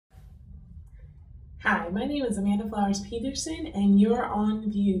Hi, my name is Amanda Flowers Peterson, and you're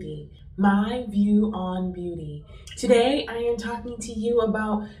on Viewty, my view on beauty. Today, I am talking to you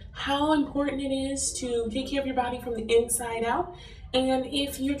about how important it is to take care of your body from the inside out. And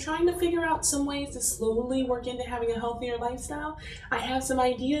if you're trying to figure out some ways to slowly work into having a healthier lifestyle, I have some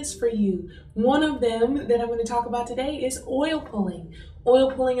ideas for you. One of them that I'm going to talk about today is oil pulling.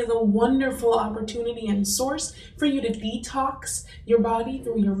 Oil pulling is a wonderful opportunity and source for you to detox your body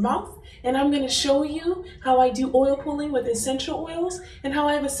through your mouth. And I'm going to show you how I do oil pulling with essential oils and how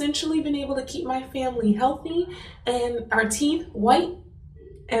I've essentially been able to keep my family healthy and our teeth white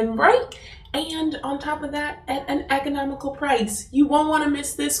and bright. And on top of that, at an economical price. You won't want to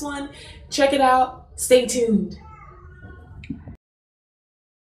miss this one. Check it out. Stay tuned.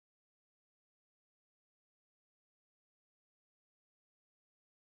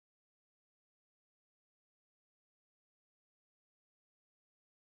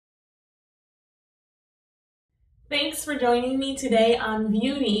 Thanks for joining me today on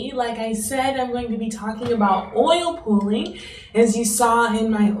Viewty. Like I said, I'm going to be talking about oil pulling. As you saw in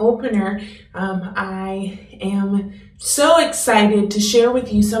my opener, I am so excited to share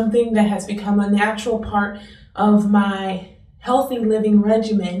with you something that has become a natural part of my healthy living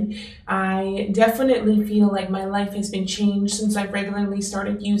regimen. I definitely feel like my life has been changed since I've regularly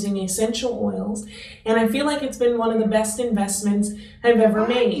started using essential oils, and I feel like it's been one of the best investments I've ever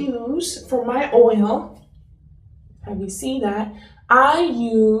made. I use for my oil, have you see that? I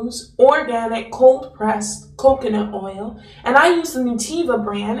use organic cold pressed coconut oil, and I use the Nutiva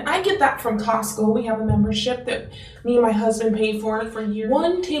brand. I get that from Costco. We have a membership that me and my husband paid for years.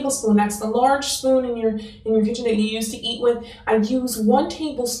 1 tablespoon, that's the large spoon in your kitchen that you use to eat with. I use 1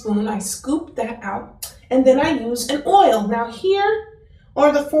 tablespoon, I scoop that out, and then I use an oil. Now here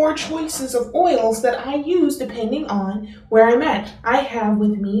are the 4 choices of oils that I use depending on where I'm at. I have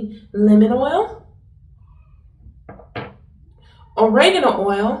with me lemon oil, oregano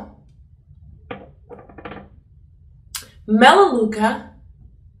oil, melaleuca,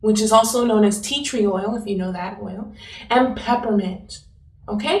 which is also known as tea tree oil, if you know that oil, and peppermint.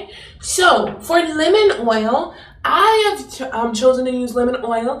 Okay, so for lemon oil, I have chosen to use lemon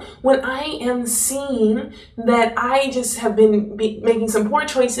oil when I am seeing that I just have been making some poor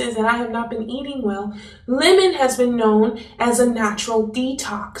choices and I have not been eating well. Lemon has been known as a natural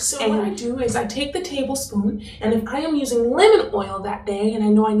detox. So what I do is I take the tablespoon, and if I am using lemon oil that day and I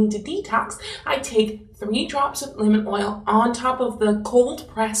know I need to detox, I take 3 drops of lemon oil on top of the cold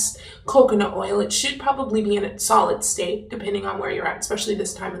pressed coconut oil. It should probably be in a solid state depending on where you're at, especially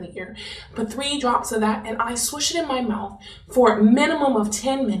this time of the year. Put 3 drops of that and I swish it in my mouth for a minimum of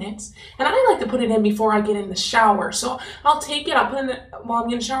 10 minutes. And I like to put it in before I get in the shower. So I'll take it, I'll put it in while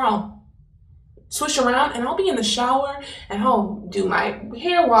I'm in the shower, I'll swish around, and I'll be in the shower and I'll do my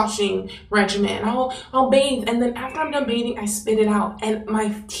hair washing regimen. I'll bathe, and then after I'm done bathing, I spit it out. And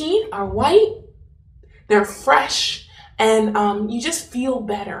my teeth are white, they're fresh, and you just feel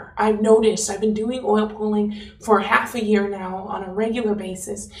better. I've noticed, I've been doing oil pulling for half a year now on a regular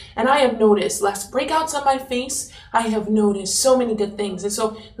basis, and I have noticed less breakouts on my face. I have noticed so many good things. And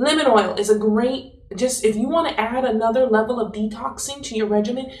so lemon oil is a great, just if you want to add another level of detoxing to your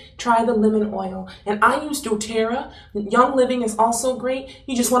regimen, try the lemon oil. And I use doTERRA. Young Living is also great.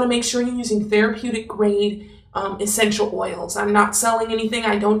 You just want to make sure you're using therapeutic grade essential oils. I'm not selling anything.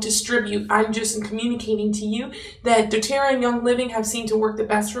 I don't distribute. I'm just communicating to you that doTERRA and Young Living have seemed to work the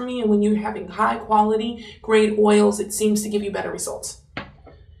best for me. And when you're having high quality grade oils, it seems to give you better results.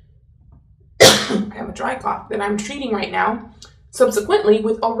 I have a dry cough that I'm treating right now. Subsequently,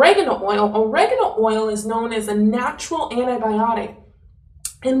 with oregano oil is known as a natural antibiotic.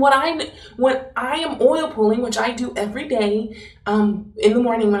 And when I am oil pulling, which I do every day in the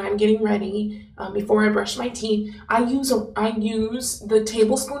morning when I'm getting ready, before I brush my teeth, I use the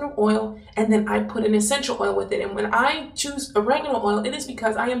tablespoon of oil, and then I put an essential oil with it. And when I choose oregano oil, it is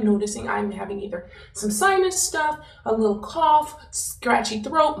because I am noticing I'm having either some sinus stuff, a little cough, scratchy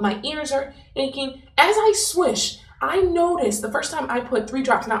throat, my ears are aching. As I swish, I notice the first time I put 3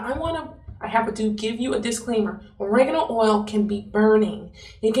 drops. Now I have to give you a disclaimer. Oregano oil can be burning.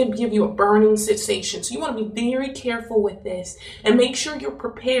 It can give you a burning sensation. So you want to be very careful with this and make sure you're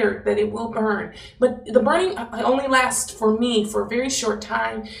prepared that it will burn. But the burning only lasts for me for a very short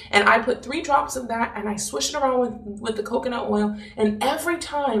time. And I put 3 drops of that and I swish it around with the coconut oil. And every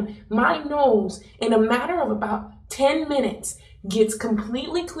time my nose, in a matter of about 10 minutes, gets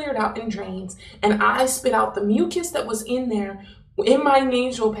completely cleared out and drains, and I spit out the mucus that was in there in my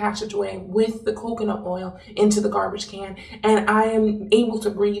nasal passageway with the coconut oil into the garbage can, and I am able to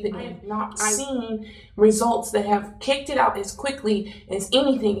breathe again. I have not seen results that have kicked it out as quickly as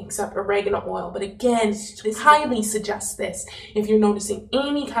anything except oregano oil. But again, this highly suggests this if you're noticing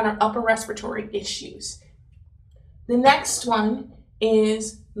any kind of upper respiratory issues. The next one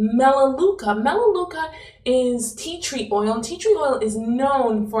is melaleuca. Melaleuca is tea tree oil, and tea tree oil is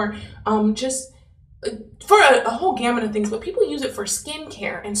known for a whole gamut of things, but people use it for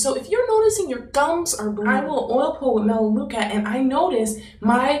skincare. And so if you're noticing your gums are bleeding, I will oil pull with melaleuca, and I notice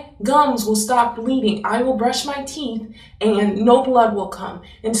my gums will stop bleeding. I will brush my teeth and no blood will come.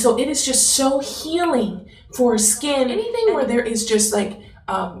 And so it is just so healing for skin. Anything where there is just like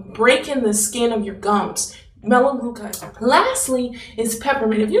break in the skin of your gums, melaleuca. Lastly is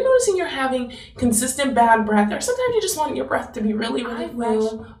peppermint. If you're noticing you're having consistent bad breath, or sometimes you just want your breath to be really, really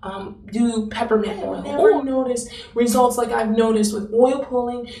fresh, do peppermint oil. Or notice results like I've noticed with oil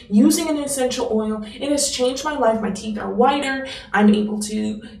pulling, using an essential oil. It has changed my life. My teeth are whiter. I'm able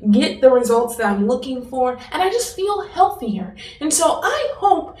to get the results that I'm looking for, and I just feel healthier. And so I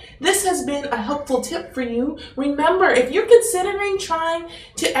hope this has been a helpful tip for you. Remember, if you're considering trying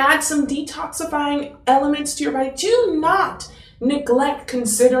to add some detoxifying elements to your body, do not neglect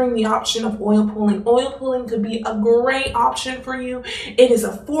considering the option of oil pulling. Oil pulling could be a great option for you. It is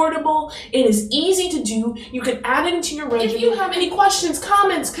affordable. It is easy to do. You can add it into your regimen. If you have any questions,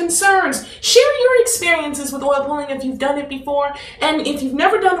 comments, concerns, share your experiences with oil pulling if you've done it before. And if you've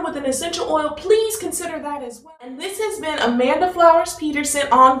never done it with an essential oil, please consider that as well. And this has been Amanda Flowers Peterson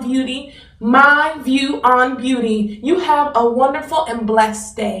on Viewty, my view on beauty. You have a wonderful and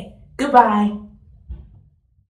blessed day. Goodbye.